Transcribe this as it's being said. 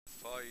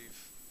5,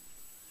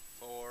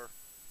 4,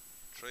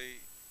 3,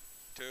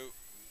 2,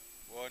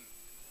 1,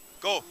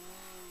 go.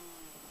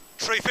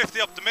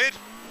 350 up the mid.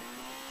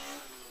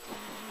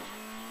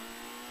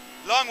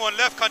 Long one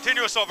left,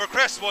 continuous over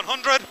crest,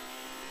 100.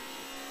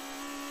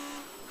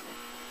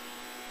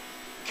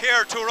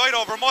 Care 2 right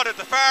over mud at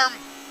the farm,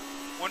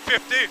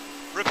 150.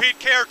 Repeat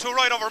care 2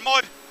 right over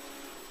mud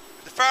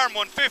at the farm,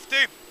 150.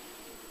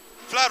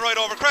 Flat right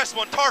over crest,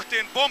 130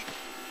 and bump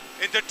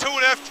into 2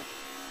 left,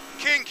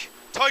 kink,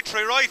 tight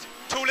 3 right,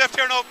 2 left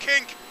here now,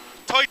 kink,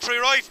 tight 3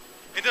 right,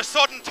 into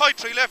sudden tight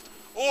 3 left,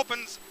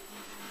 opens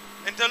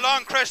into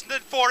long crest and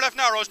then 4 left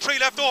narrows, 3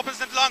 left opens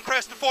into long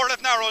crest and 4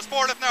 left narrows,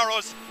 4 left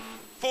narrows,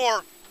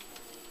 4,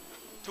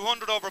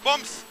 200 over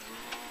bumps.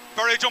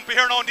 Very jumpy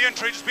here now in the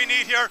entry, just be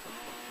neat here.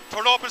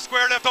 Turn open,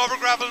 square left over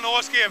gravel, no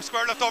escape,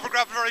 square left over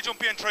gravel, very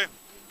jumpy entry.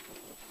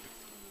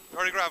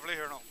 Very gravelly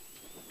here now.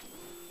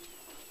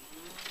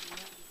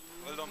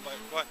 Well done by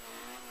what?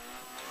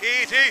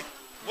 80,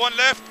 1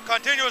 left,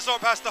 continuous over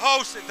past the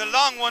house, in the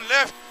long 1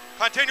 left,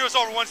 continuous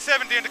over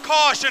 170 into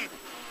caution,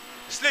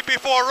 slippy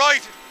 4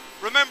 right,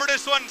 remember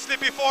this one,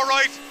 slippy 4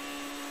 right,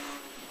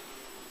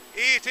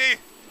 80,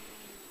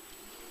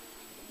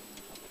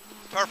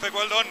 perfect,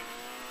 well done,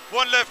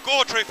 1 left,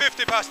 go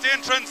 350 past the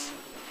entrance,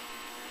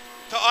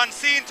 to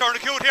unseen, turn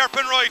acute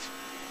hairpin right,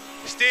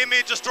 stay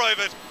mid, just drive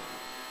it,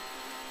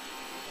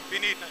 be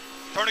neat now,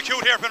 turn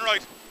acute hairpin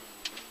right.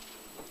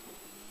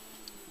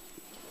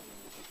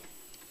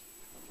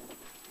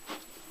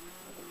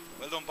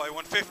 Well done by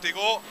 150,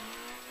 go.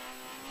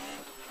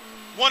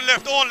 1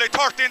 left only,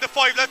 30 into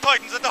 5 left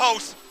tightens at the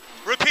house.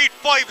 Repeat,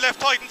 5 left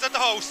tightens at the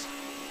house.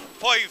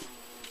 5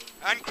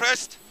 and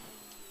crest.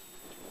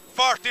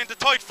 40 into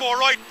tight 4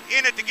 right,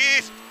 in at the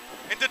gate,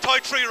 into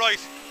tight 3 right.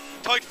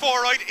 Tight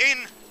 4 right,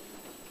 in,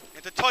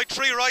 into tight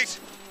 3 right,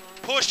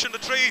 push in the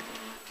 3,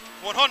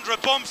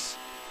 100 bumps,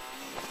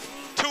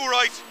 2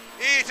 right,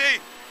 80,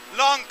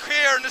 long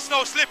clear in the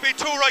snow, slippy,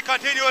 2 right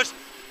continuous,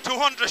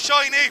 200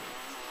 shiny,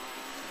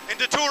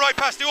 into 2 right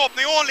past the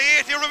opening, only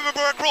 80, remember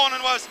where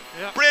Cronin was,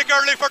 brake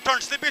early for turn,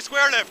 slippy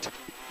square left,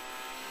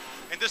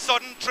 into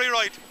sudden 3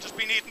 right, just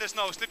be neat in this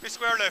now, slippy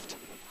square left,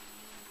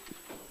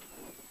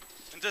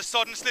 into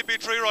sudden slippy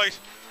 3 right,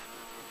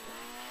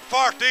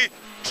 40,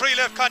 3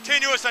 left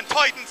continuous and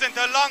tightens into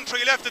long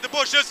 3 left at the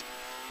bushes,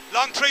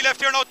 long 3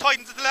 left here now,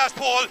 tightens at the last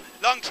pole,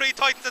 long 3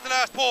 tightens at the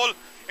last pole,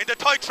 into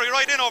tight 3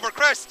 right in over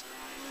crest,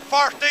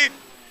 40,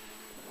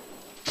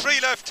 3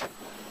 left,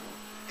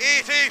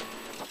 80,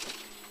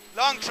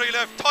 long 3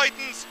 left,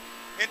 tightens,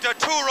 into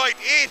 2 right,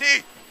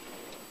 80,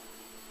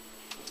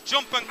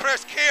 jump and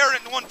crest, care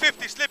into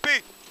 150,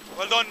 slippy,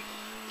 well done,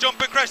 jump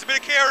and crest, a bit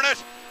of care in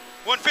it,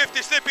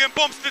 150 slippy and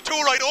bumps to 2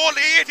 right,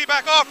 only 80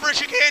 back off for a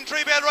chicane,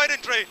 3 bail right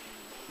entry,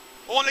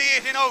 only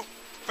 80 now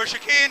for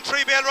chicane,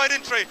 3 bail right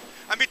entry,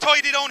 and be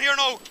tidy down here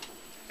now,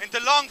 into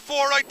long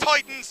 4 right,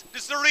 tightens,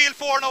 this is a real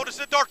 4 now, this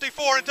is a dirty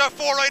 4, into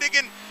 4 right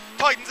again,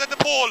 tightens at the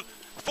pole,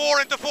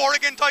 4 into 4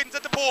 again, tightens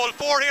at the pole,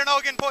 4 here now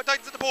again,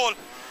 tightens at the pole,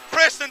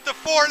 crest into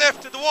 4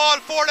 left at the wall,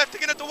 4 left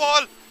again at the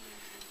wall,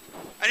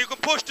 and you can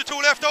push the 2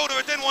 left out of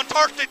it, then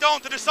 130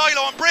 down to the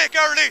silo and brake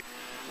early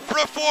for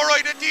a 4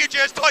 right at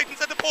DJ's, tightens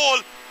at the pole,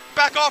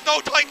 back off now,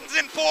 tightens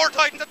in 4,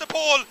 tightens at the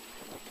pole,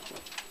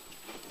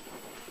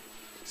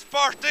 it's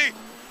 40,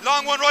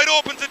 long 1 right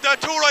opens into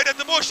 2 right at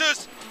the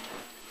bushes,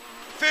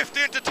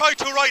 50 into tight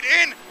 2 right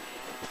in,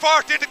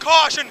 40 into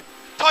caution,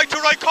 tight 2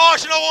 right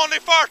caution, now only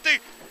 40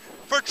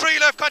 for 3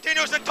 left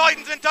continuous and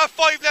tightens into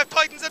 5 left,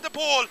 tightens at the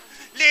pole,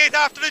 late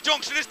after the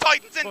junction is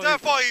tightens into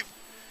 5,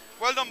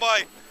 well done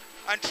by,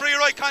 and 3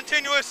 right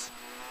continuous,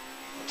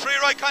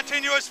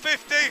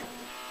 50,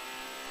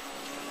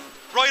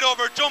 right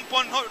over jump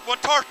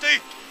 130,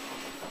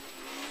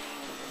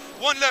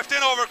 1 left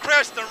in over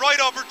crest and right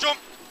over jump,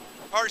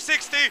 or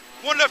 60,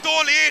 1 left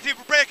only 80,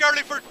 brake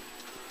early for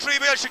 3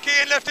 bail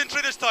chicane, left in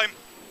 3 this time.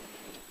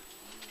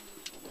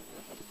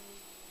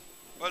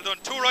 Well done,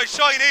 2 right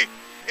shiny,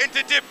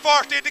 into dip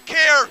 40, into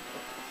care,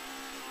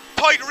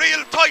 tight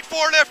real, tight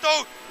 4 left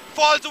out,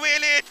 falls away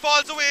late,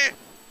 falls away,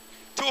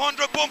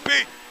 200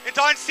 bumpy,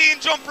 into unseen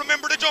jump,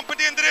 remember the jump at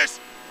the end of this,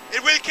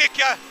 it will kick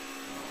ya,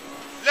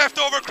 left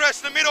over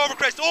crest and mid over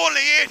crest,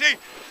 only 80,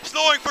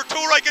 slowing for 2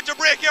 right, get your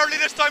brake early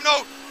this time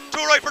now, 2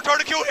 right for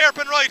turn acute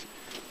hairpin right,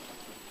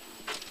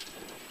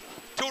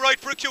 2 right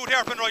for acute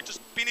hairpin right,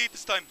 just be neat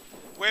this time,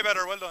 way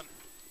better, well done,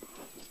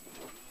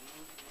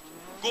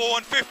 go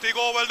 150,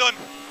 go, well done,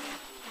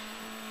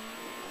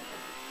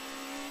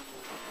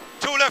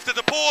 2 left at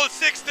the pole,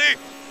 60,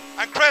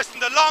 and crest in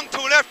the long 2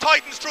 left,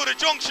 tightens through the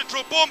junction,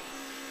 through bump,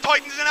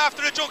 tightens in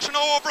after the junction,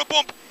 now over a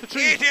bump,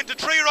 80 into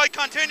 3 right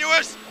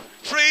continuous,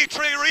 3,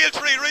 real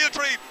 3,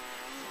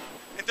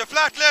 into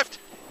flat left,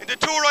 into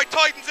 2 right,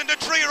 tightens into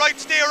 3 right,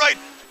 stay right,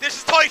 this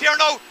is tight here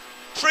now,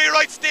 3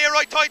 right, stay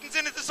right, tightens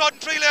in into sudden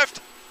 3 left,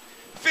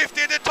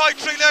 50 into tight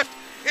 3 left,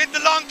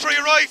 into long 3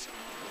 right,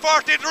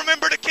 40,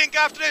 remember the kink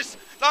after this,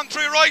 long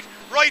 3 right,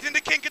 right into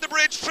kink at the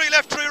bridge, 3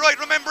 left, 3 right,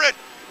 remember it,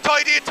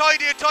 tidy it,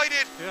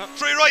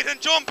 3 right and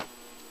jump,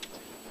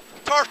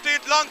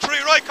 30, long 3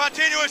 right,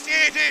 continuous,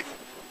 80,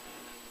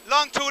 long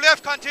long 2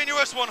 left,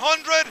 continuous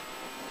 100.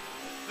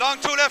 Long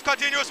 2 left,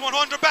 continuous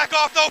 100. Back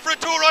off now for a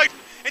 2 right.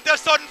 Into a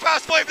sudden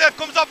fast 5 left,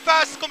 comes up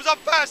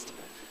fast.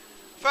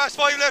 Fast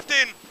 5 left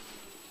in.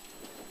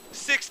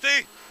 60.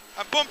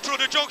 And bump through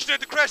the junction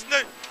at the crest. And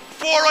the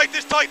 4 right,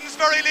 this tightens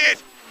very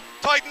late.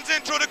 Tightens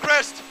in through the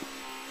crest.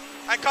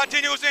 And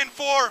continues in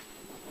for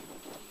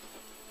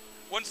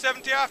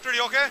 170 after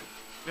you, okay?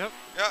 Yep.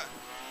 Yeah.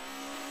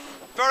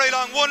 Very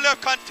long, 1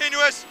 left,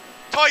 continuous.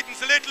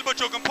 Tightens a little, but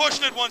you can push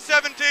it,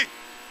 170.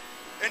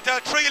 Into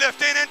 3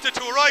 left in, into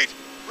 2 right.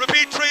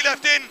 Repeat 3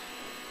 left in,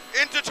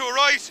 into 2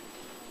 right.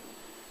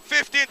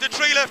 50 into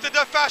 3 left,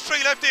 into fast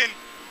 3 left in.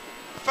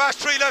 Fast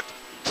 3 left,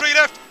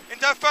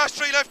 into fast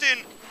 3 left in.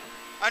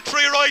 And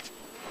 3 right.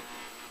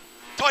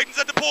 Tightens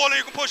at the pole and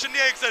you can push in the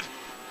exit.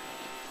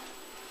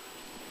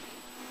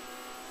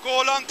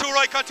 Go along 2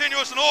 right,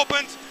 continuous and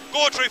opens.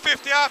 Go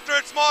 350 after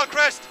it, small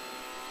crest.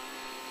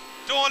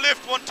 Don't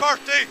lift,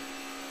 130.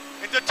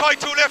 Into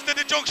tight 2 left at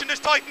the junction, this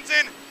tightens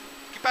in.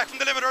 Get back from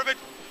the limiter a bit.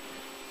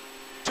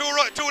 2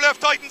 right, 2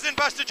 left, tightens in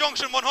past the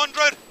junction,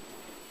 100.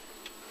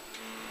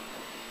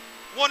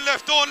 1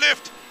 left, don't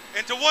lift.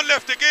 Into 1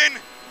 left again.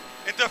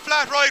 Into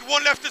flat right,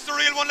 1 left is the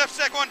real, 1 left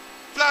second one.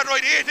 Flat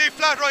right 80,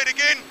 flat right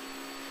again.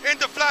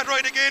 Into flat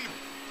right again.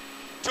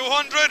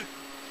 200.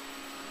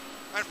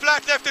 And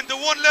flat left into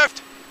 1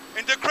 left.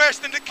 Into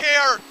crest, into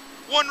care.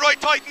 1 right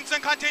tightens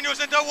and continues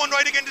into 1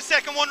 right again. The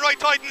second 1 right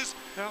tightens.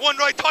 Yeah. 1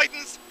 right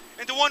tightens.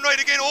 Into 1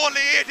 right again,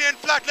 only 80 and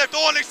flat left,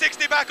 only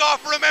 60 back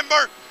off,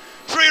 remember.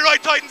 3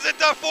 right tightens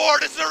into 4,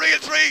 this is a real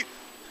 3.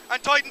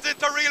 And tightens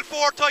into real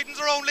 4, tightens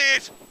around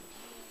late.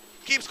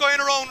 Keeps going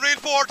around, real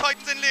 4,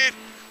 tightens in late.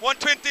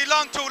 120,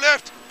 long 2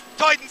 left.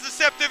 Tightens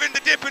deceptive in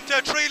the dip into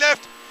 3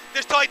 left.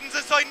 This tightens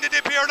inside in the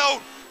dip here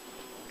now.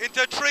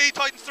 Into 3,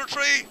 tightens to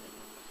 3.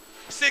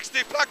 60,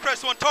 flat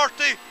crest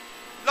 130.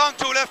 Long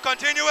 2 left,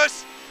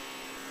 continuous.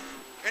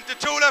 Into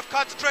 2 left,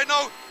 concentrate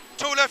now.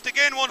 2 left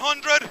again,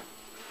 100.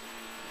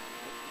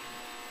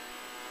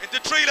 Into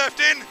 3 left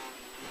in.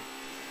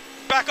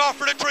 Back off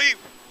for the 3.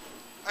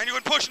 And you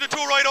can push the 2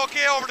 right,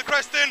 okay, over the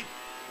crest in.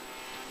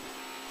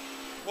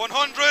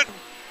 100.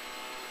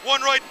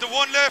 1 right to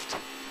 1 left.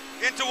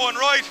 Into 1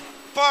 right.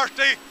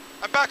 40.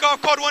 And back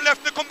off, cut 1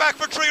 left and come back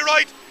for 3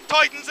 right.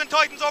 Tightens and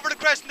tightens over the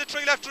crest into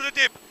 3 left through the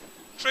dip.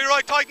 3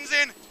 right tightens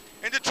in.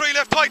 Into 3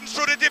 left tightens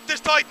through the dip, this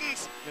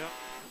tightens. Yeah.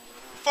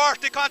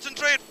 40,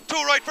 concentrate. 2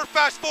 right for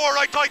fast, 4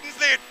 right, tightens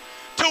late.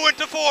 2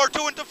 into 4,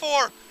 2 into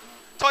 4.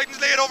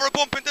 Tightens late over a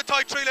bump into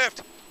tight 3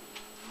 left.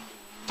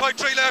 Tight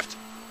 3 left.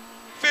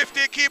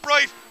 50, keep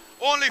right.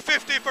 Only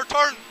 50 for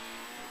turn.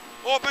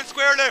 Open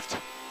square left.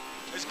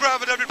 It's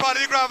gravel, there'll be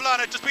probably gravel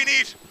on it, just be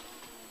neat.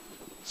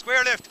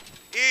 Square left.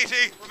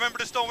 80, remember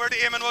the stone where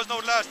the aiming was now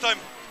the last time.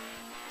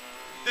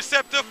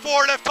 Deceptive,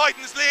 4 left,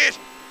 tightens late.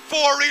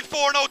 4, real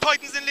 4 now,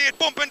 tightens in late.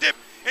 Bump and dip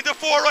into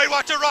 4 right,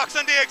 watch the rocks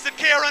on the exit.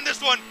 Care on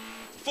this one.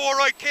 4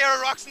 right, care,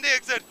 rocks on the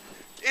exit.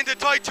 Into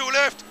tight 2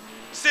 left.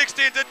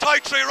 60 into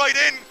tight 3 right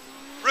in.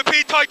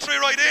 Repeat tight 3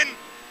 right in.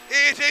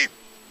 80.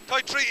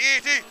 Tight 3,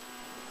 80.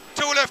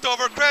 2 left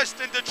over crest.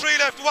 Into 3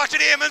 left. Watch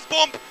it, Eamon's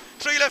bump.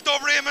 3 left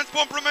over Eamon's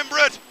bump, remember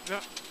it. Yeah.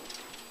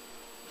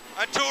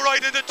 And 2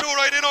 right into 2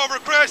 right in over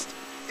crest.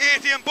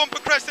 80 and bump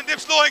and crest and dip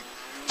slowing.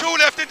 2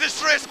 left into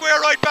straight, square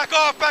right. Back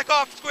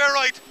off, square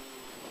right.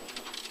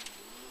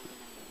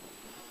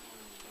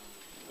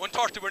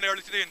 130, we're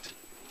nearly to the end.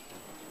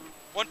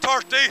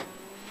 130.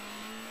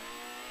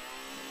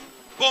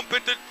 Bump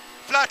into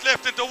flat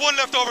left into 1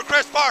 left over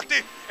crest 40.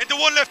 Into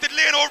 1 left at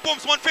lane over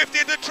bumps 150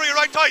 into 3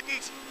 right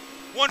tightens.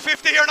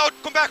 150 here now,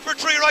 come back for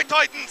 3 right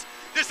tightens.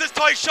 This is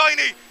tight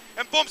shiny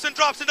and bumps and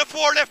drops into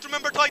 4 left,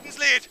 remember tightens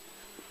late.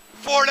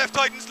 4 left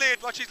tightens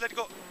late, watch these, let it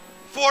go.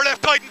 4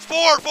 left tightens,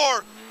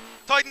 4.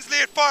 Tightens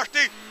late 40.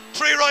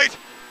 3 right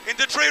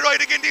into 3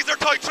 right again, these are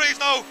tight 3s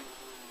now.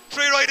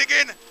 3 right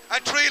again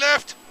and 3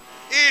 left.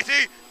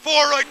 80, 4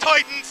 right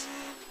tightens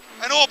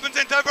and opens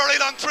into a very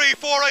long 3.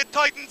 4 right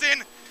tightens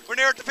in, we're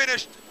near to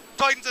finish.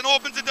 Tightens and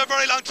opens into a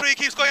very long 3,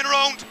 keeps going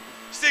around.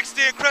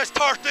 60 and crest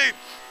 30.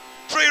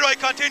 3 right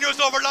continues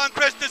over long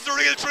crest, this is the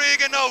real 3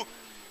 again now.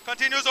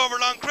 Continues over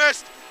long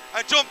crest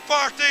and jump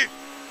 40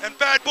 and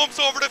bad bumps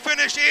over the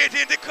finish.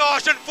 80 into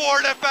caution,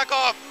 4 left back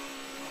off.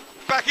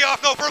 Back you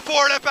off now for a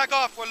 4 left back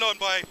off. Well done,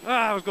 boy.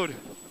 Ah, that was good.